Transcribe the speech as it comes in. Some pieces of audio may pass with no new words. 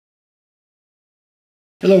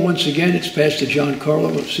Hello once again, it's Pastor John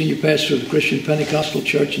Carlo, Senior Pastor of the Christian Pentecostal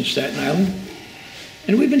Church in Staten Island.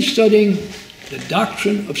 And we've been studying the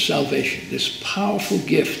doctrine of salvation, this powerful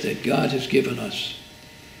gift that God has given us,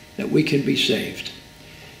 that we can be saved.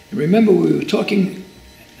 And remember, we were talking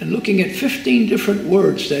and looking at 15 different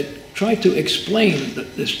words that try to explain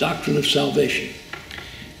this doctrine of salvation.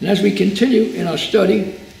 And as we continue in our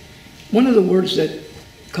study, one of the words that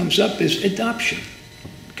comes up is adoption.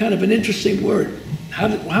 Kind of an interesting word. How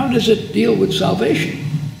does it deal with salvation?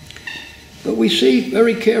 But we see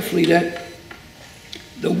very carefully that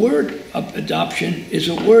the word of adoption is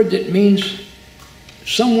a word that means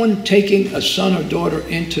someone taking a son or daughter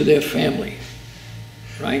into their family,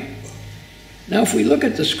 right? Now, if we look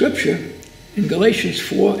at the scripture in Galatians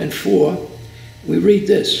 4:4, we read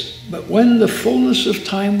this: "But when the fullness of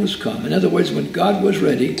time was come," in other words, when God was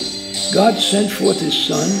ready, God sent forth his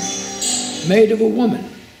son, made of a woman,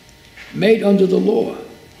 made under the law,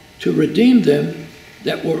 to redeem them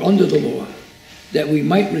that were under the law, that we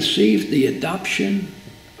might receive the adoption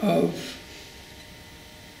of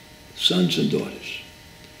sons and daughters.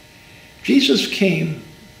 Jesus came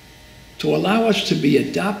to allow us to be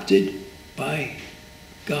adopted by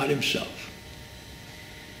God himself.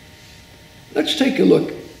 Let's take a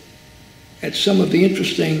look at some of the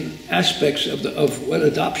interesting aspects of what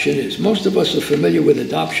adoption is. Most of us are familiar with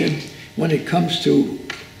adoption when it comes to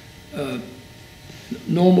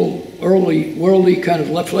normal, early, worldly kind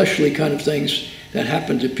of fleshly kind of things that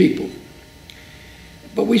happen to people.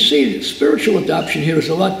 But we see that spiritual adoption here is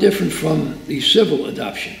a lot different from the civil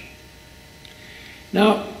adoption.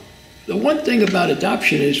 Now, the one thing about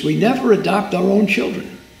adoption is we never adopt our own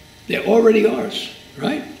children. They're already ours,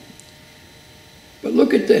 right? But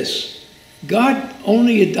look at this. God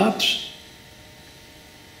only adopts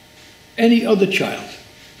any other child.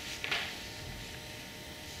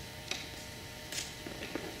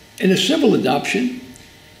 In a civil adoption,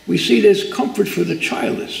 we see there's comfort for the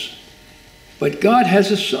childless. But God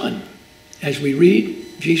has a son, as we read,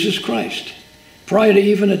 Jesus Christ, prior to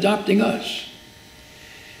even adopting us.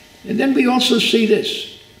 And then we also see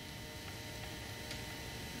this.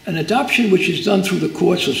 An adoption which is done through the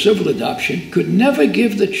courts of civil adoption could never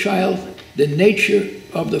give the child the nature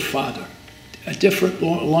of the father, a different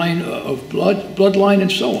line of bloodline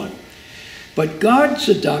and so on. But God's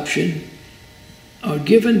adoption are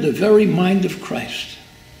given the very mind of Christ.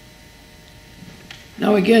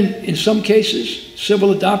 Now again, in some cases,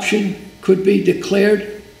 civil adoption could be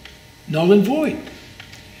declared null and void.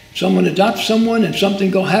 Someone adopts someone and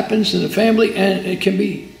something happens in the family and it can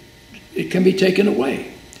be taken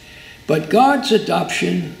away. But God's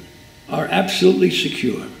adoption are absolutely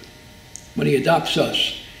secure when he adopts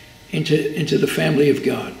us into the family of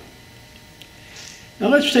God. Now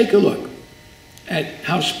let's take a look at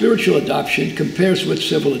how spiritual adoption compares with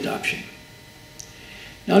civil adoption.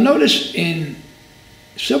 Now notice in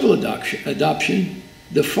civil adoption,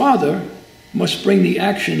 the father must bring the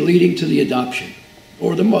action leading to the adoption,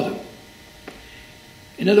 or the mother.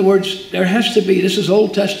 In other words, there has to be, this is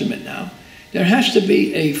Old Testament now, there has to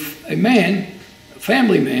be a man, a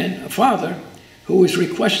family man, a father, who is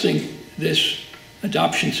requesting this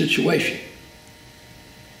adoption situation.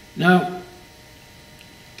 Now,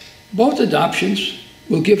 both adoptions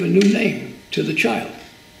will give a new name to the child.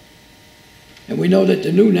 And we know that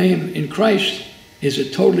the new name in Christ is a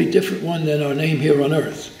totally different one than our name here on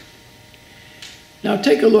earth. Now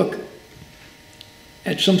take a look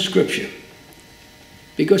at some scripture,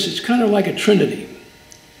 because it's kind of like a trinity.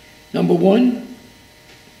 Number one,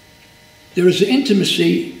 there is an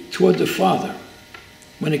intimacy toward the Father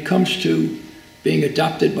when it comes to being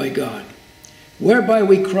adopted by God, whereby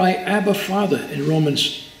we cry, Abba, Father, in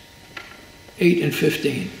Romans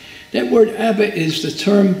 8:15. That word Abba is the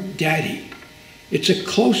term daddy. It's a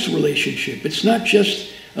close relationship. It's not just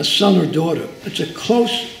a son or daughter. It's a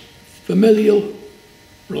close familial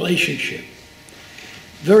relationship.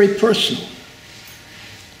 Very personal.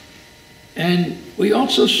 And we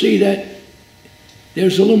also see that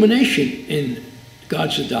there's illumination in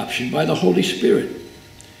God's adoption by the Holy Spirit,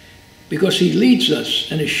 because he leads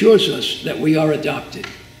us and assures us that we are adopted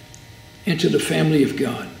into the family of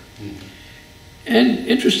God. And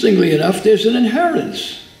interestingly enough, there's an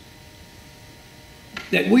inheritance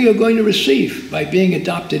that we are going to receive by being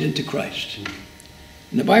adopted into Christ.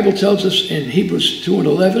 And the Bible tells us in Hebrews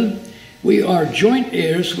 2:11, we are joint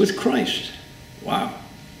heirs with Christ. Wow.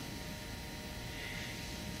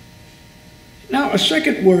 Now, a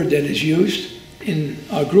second word that is used in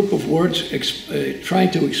our group of words trying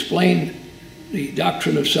to explain the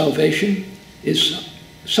doctrine of salvation is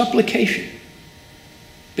supplication.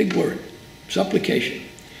 Big word. Supplication.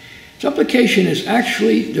 Supplication is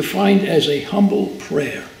actually defined as a humble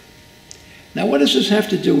prayer. Now, what does this have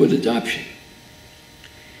to do with adoption?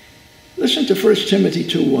 Listen to 1 Timothy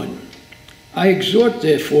 2:1. I exhort,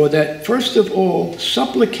 therefore, that first of all,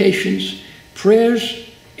 supplications, prayers,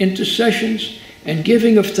 intercessions, and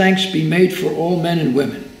giving of thanks be made for all men and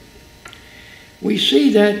women. We see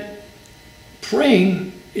that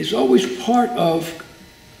praying is always part of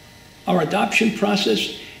our adoption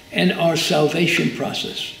process and our salvation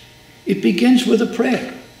process. It begins with a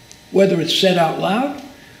prayer, whether it's said out loud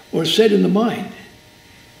or said in the mind.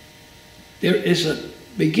 There is a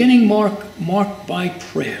beginning marked by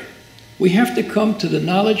prayer. We have to come to the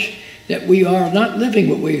knowledge that we are not living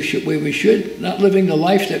what we should, not living the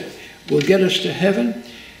life that will get us to heaven.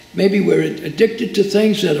 Maybe we're addicted to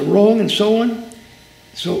things that are wrong and so on.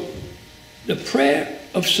 So the prayer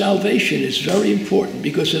of salvation is very important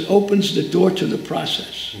because it opens the door to the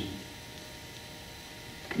process.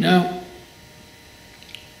 Now,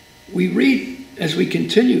 we read as we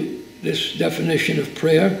continue this definition of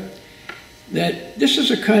prayer that this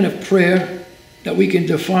is a kind of prayer that we can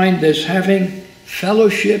define as having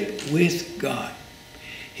fellowship with God.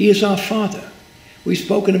 He is our Father. We've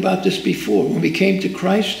spoken about this before. When we came to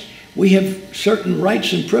Christ, we have certain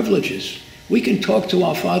rights and privileges. We can talk to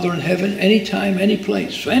our Father in heaven anytime, any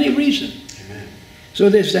place, for any reason. Amen. So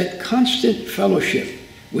there's that constant fellowship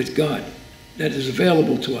with God that is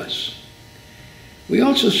available to us. We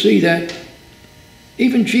also see that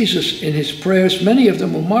even Jesus in his prayers, many of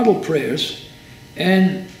them were model prayers,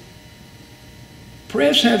 and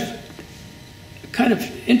prayers have kind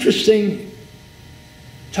of interesting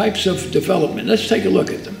types of development. Let's take a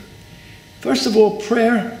look at them. First of all,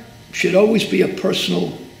 prayer should always be a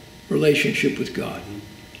personal relationship with God.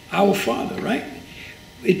 Our Father, right?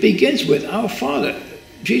 It begins with our Father.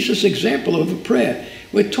 Jesus' example of a prayer.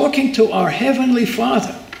 We're talking to our Heavenly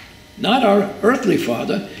Father, not our earthly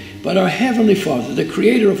Father, but our Heavenly Father, the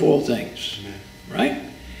Creator of all things, right?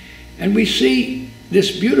 And we see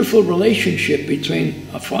this beautiful relationship between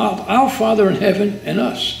our Father in heaven and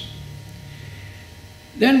us.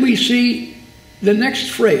 Then we see the next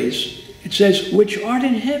phrase. It says, which art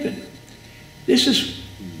in heaven. This is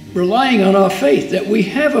relying on our faith that we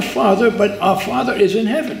have a Father, but our Father is in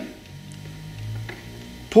heaven.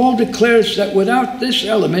 Paul declares that without this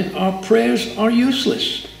element, our prayers are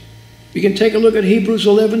useless. We can take a look at Hebrews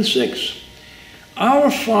 11:6. Our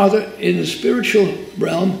Father in the spiritual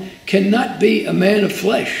realm cannot be a man of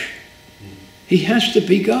flesh. He has to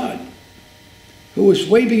be God, who is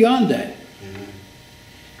way beyond that.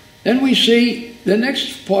 Then we see the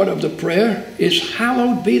next part of the prayer is,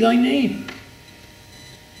 hallowed be thy name.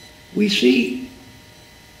 We see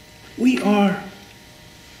we are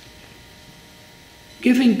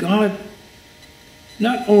giving God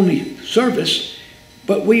not only service,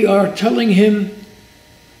 but we are telling him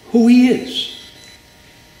who he is.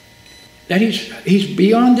 That he's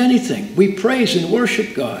beyond anything. We praise and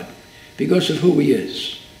worship God because of who he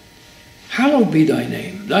is. Hallowed be thy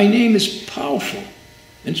name. Thy name is powerful,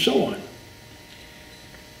 and so on.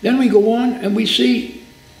 Then we go on and we see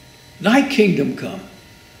thy kingdom come,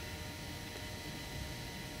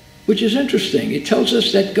 which is interesting. It tells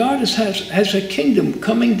us that God has a kingdom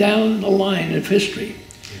coming down the line of history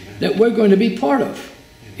that we're going to be part of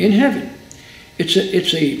in heaven.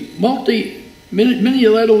 It's a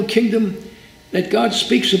multi-millennial kingdom that God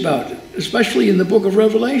speaks about, especially in the book of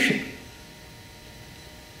Revelation.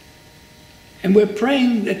 And we're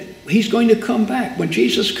praying that he's going to come back. When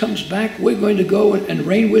Jesus comes back, we're going to go and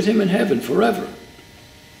reign with him in heaven forever.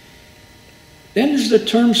 Then is the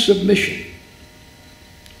term submission.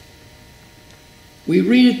 We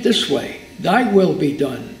read it this way, thy will be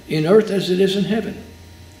done in earth as it is in heaven.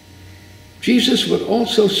 Jesus would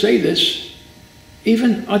also say this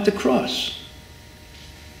even at the cross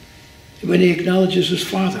when he acknowledges his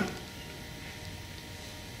Father.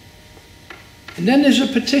 And then there's a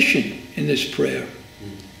petition in this prayer.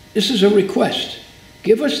 This is a request.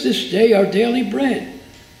 Give us this day our daily bread.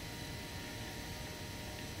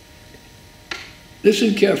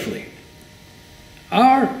 Listen carefully.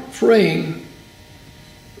 Our praying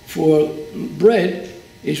for bread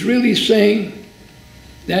is really saying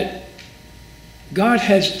that God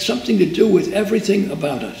has something to do with everything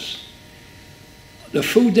about us. The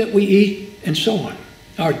food that we eat and so on.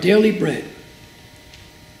 Our daily bread.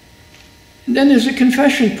 And then there's a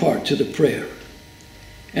confession part to the prayer.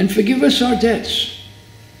 And forgive us our debts.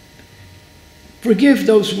 Forgive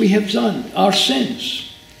those we have done, our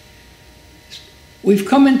sins. We've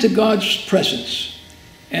come into God's presence,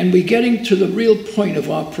 and we're getting to the real point of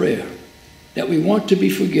our prayer, that we want to be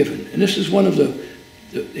forgiven. And this is one of the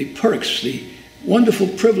perks, the wonderful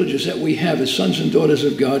privileges that we have as sons and daughters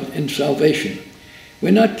of God in salvation.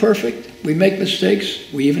 We're not perfect. We make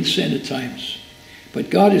mistakes. We even sin at times. But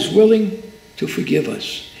God is willing to forgive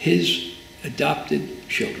us, his adopted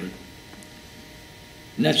children.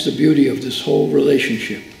 And that's the beauty of this whole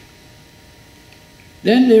relationship.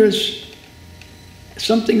 Then there's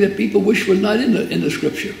something that people wish was not in the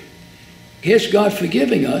scripture. Here's God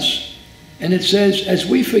forgiving us, and it says, as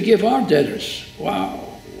we forgive our debtors.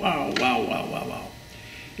 Wow, wow, wow, wow, wow, wow.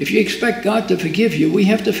 If you expect God to forgive you, we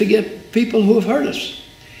have to forgive people who have hurt us.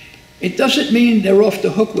 It doesn't mean they're off the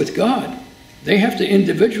hook with God. They have to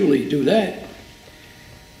individually do that.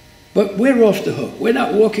 But we're off the hook. We're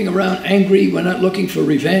not walking around angry. We're not looking for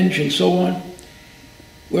revenge and so on.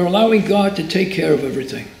 We're allowing God to take care of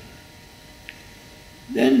everything.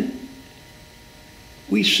 Then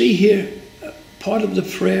we see here part of the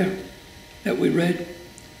prayer that we read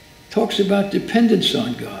talks about dependence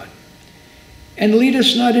on God. And lead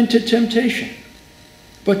us not into temptation,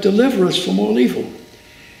 but deliver us from all evil.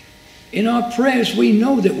 In our prayers, we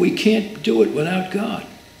know that we can't do it without God.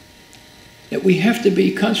 That we have to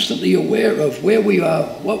be constantly aware of where we are,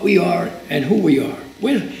 what we are, and who we are.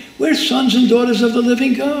 We're sons and daughters of the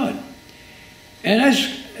living God. And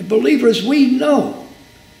as believers, we know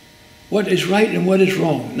what is right and what is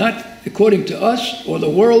wrong. Not according to us or the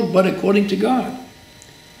world, but according to God.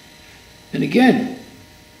 And again,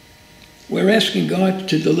 we're asking God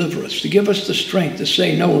to deliver us, to give us the strength to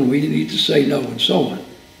say no when we need to say no, and so on.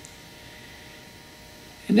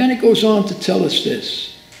 And then it goes on to tell us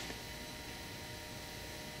this.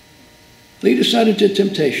 Lead us not into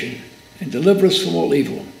temptation, and deliver us from all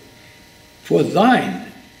evil. For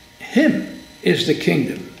thine, him, is the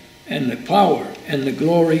kingdom, and the power, and the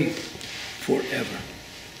glory forever.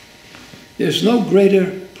 There's no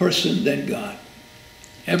greater person than God.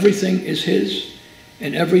 Everything is his,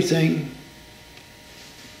 and everything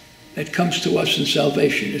that comes to us in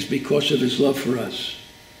salvation is because of his love for us.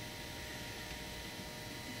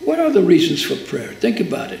 What are the reasons for prayer? Think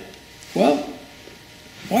about it. Well,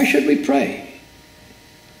 why should we pray?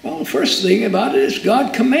 Well, the first thing about it is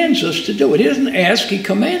God commands us to do it. He doesn't ask, he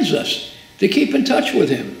commands us to keep in touch with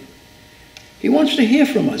him. He wants to hear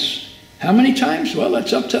from us. How many times? Well,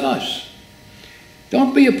 that's up to us.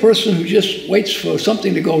 Don't be a person who just waits for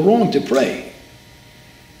something to go wrong to pray.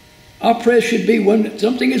 Our prayer should be when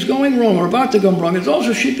something is going wrong or about to go wrong. It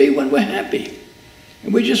also should be when we're happy.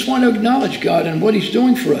 And we just want to acknowledge God and what he's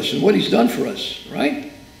doing for us and what he's done for us,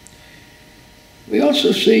 right? We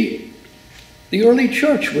also see the early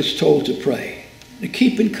church was told to pray, to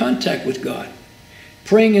keep in contact with God,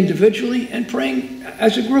 praying individually and praying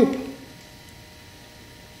as a group.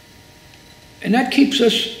 And that keeps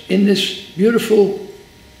us in this beautiful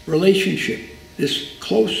relationship, this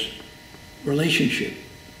close relationship.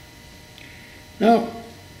 Now,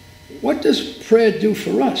 what does prayer do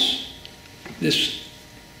for us, this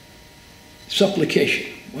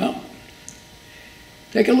supplication? Well,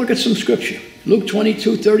 take a look at some scripture. Luke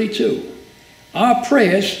 22:32. Our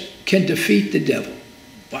prayers can defeat the devil.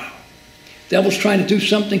 Wow. Devil's trying to do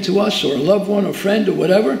something to us or a loved one or friend or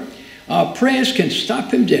whatever. Our prayers can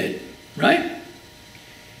stop him dead, right?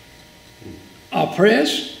 Our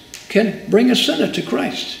prayers can bring a sinner to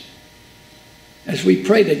Christ as we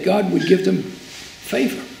pray that God would give them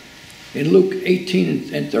favor in Luke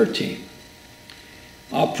 18:13.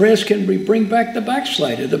 Our prayers can bring back the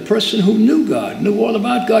backslider, the person who knew God, knew all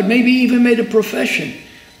about God, maybe even made a profession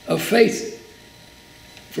of faith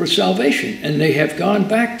for salvation, and they have gone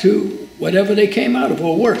back to whatever they came out of,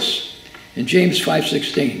 or worse, in James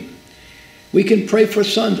 5:16. We can pray for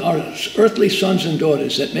sons, our earthly sons and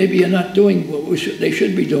daughters that maybe are not doing what they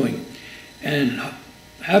should be doing, and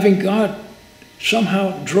having God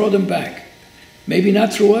somehow draw them back. Maybe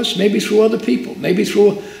not through us, maybe through other people, maybe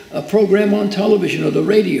through a program on television or the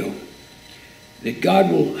radio, that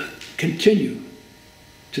God will continue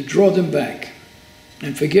to draw them back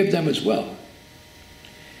and forgive them as well.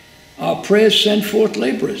 Our prayers send forth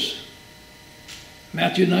laborers.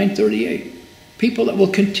 Matthew 9:38. People that will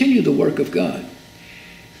continue the work of God.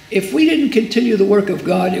 If we didn't continue the work of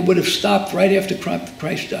God, it would have stopped right after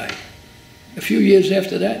Christ died. A few years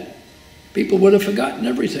after that, people would have forgotten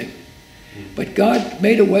everything. But God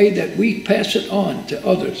made a way that we pass it on to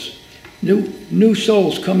others. New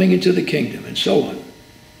souls coming into the kingdom and so on.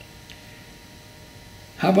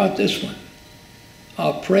 How about this one?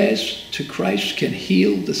 Our prayers to Christ can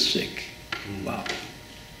heal the sick. Wow.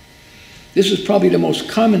 This is probably the most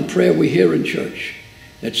common prayer we hear in church,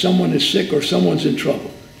 that someone is sick or someone's in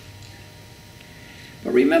trouble.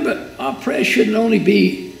 But remember, our prayers shouldn't only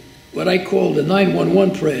be what I call the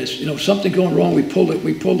 911 prayers. You know, something going wrong, we pull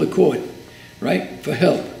the cord. right, for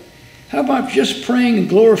help. How about just praying and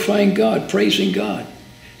glorifying God, praising God,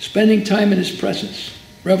 spending time in His presence?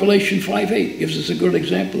 Revelation 5:8 gives us a good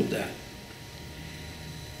example of that.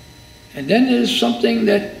 And then there's something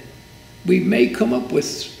that we may come up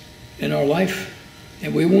with in our life,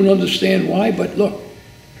 and we won't understand why, but look,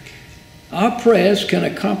 our prayers can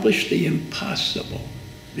accomplish the impossible.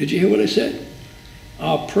 Did you hear what I said?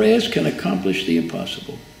 Our prayers can accomplish the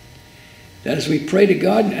impossible. That as we pray to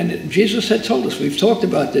God, and Jesus had told us, we've talked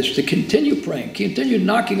about this, to continue praying, continue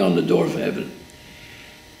knocking on the door of heaven.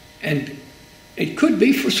 And it could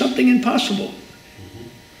be for something impossible,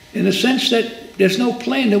 in the sense that there's no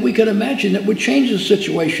plan that we could imagine that would change the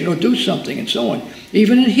situation or do something and so on.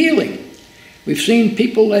 Even in healing. We've seen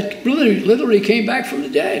people that literally came back from the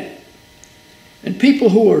dead. And people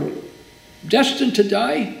who were destined to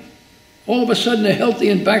die, all of a sudden they're healthy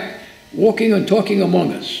and back walking and talking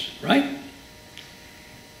among us, right?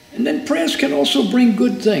 And then prayers can also bring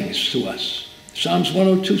good things to us. Psalms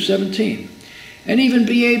 102:17. And even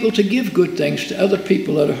be able to give good things to other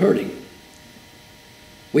people that are hurting.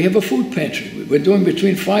 We have a food pantry. We're doing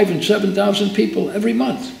between 5,000 and 7,000 people every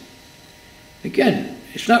month. Again,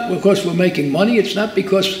 it's not because we're making money. It's not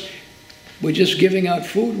because we're just giving out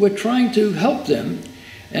food. We're trying to help them.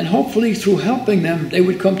 And hopefully through helping them, they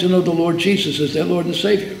would come to know the Lord Jesus as their Lord and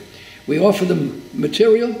Savior. We offer them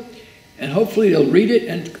material, and hopefully they'll read it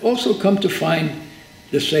and also come to find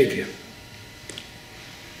the Savior.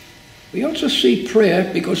 We also see prayer,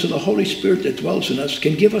 because of the Holy Spirit that dwells in us,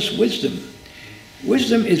 can give us wisdom.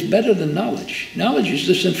 Wisdom is better than knowledge. Knowledge is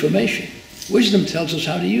just information. Wisdom tells us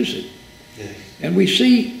how to use it. Yes. And we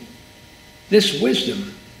see this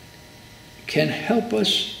wisdom can help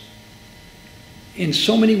us in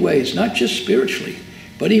so many ways, not just spiritually,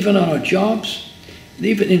 but even on our jobs,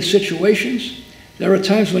 even in situations. There are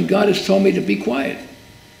times when God has told me to be quiet.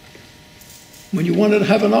 When you wanted to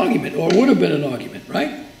have an argument, or would have been an argument,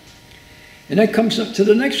 right? And that comes up to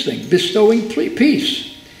the next thing, bestowing peace.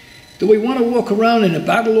 Do we want to walk around in a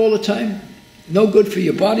battle all the time? No good for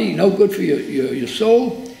your body, no good for your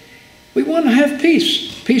soul. We want to have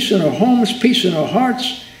peace. Peace in our homes, peace in our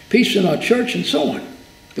hearts, peace in our church, and so on.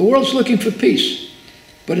 The world's looking for peace,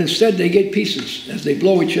 but instead they get pieces as they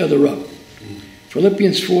blow each other up.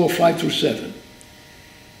 Philippians 4:5-7.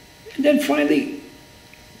 And then finally,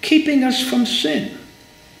 keeping us from sin.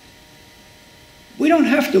 We don't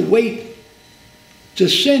have to wait to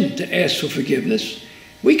sin to ask for forgiveness.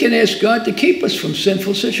 We can ask God to keep us from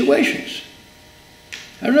sinful situations.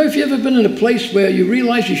 I don't know if you've ever been in a place where you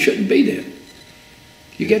realize you shouldn't be there.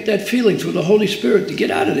 You get that feeling through the Holy Spirit to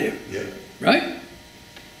get out of there, right?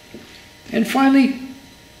 And finally,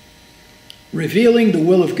 revealing the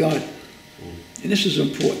will of God. And this is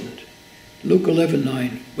important. Luke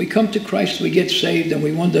 11:9. We come to Christ, we get saved, and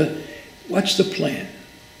we wonder, what's the plan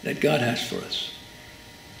that God has for us?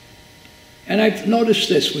 And I've noticed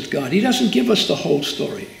this with God. He doesn't give us the whole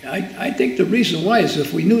story. I think the reason why is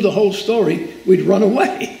if we knew the whole story, we'd run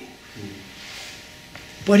away.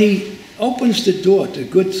 But He opens the door to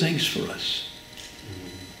good things for us.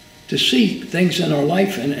 To see things in our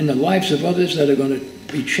life and in the lives of others that are going to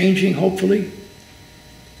be changing, hopefully.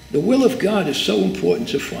 The will of God is so important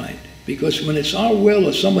to find, because when it's our will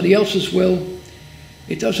or somebody else's will,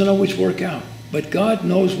 it doesn't always work out. But God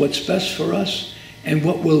knows what's best for us and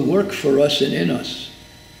what will work for us and in us.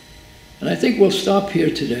 And I think we'll stop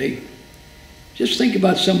here today. Just think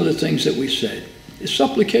about some of the things that we said.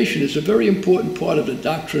 Supplication is a very important part of the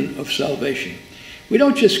doctrine of salvation. We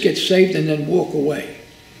don't just get saved and then walk away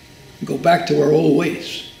and go back to our old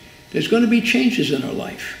ways. There's going to be changes in our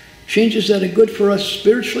life. Changes that are good for us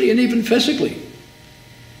spiritually and even physically.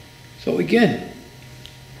 So again,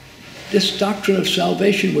 this doctrine of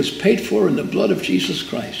salvation was paid for in the blood of Jesus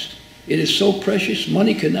Christ. It is so precious,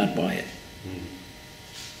 money cannot buy it.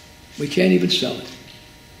 We can't even sell it.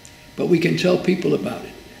 But we can tell people about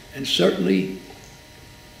it. And certainly,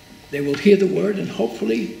 they will hear the word, and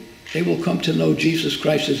hopefully, they will come to know Jesus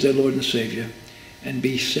Christ as their Lord and Savior and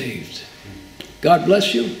be saved. God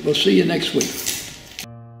bless you. We'll see you next week.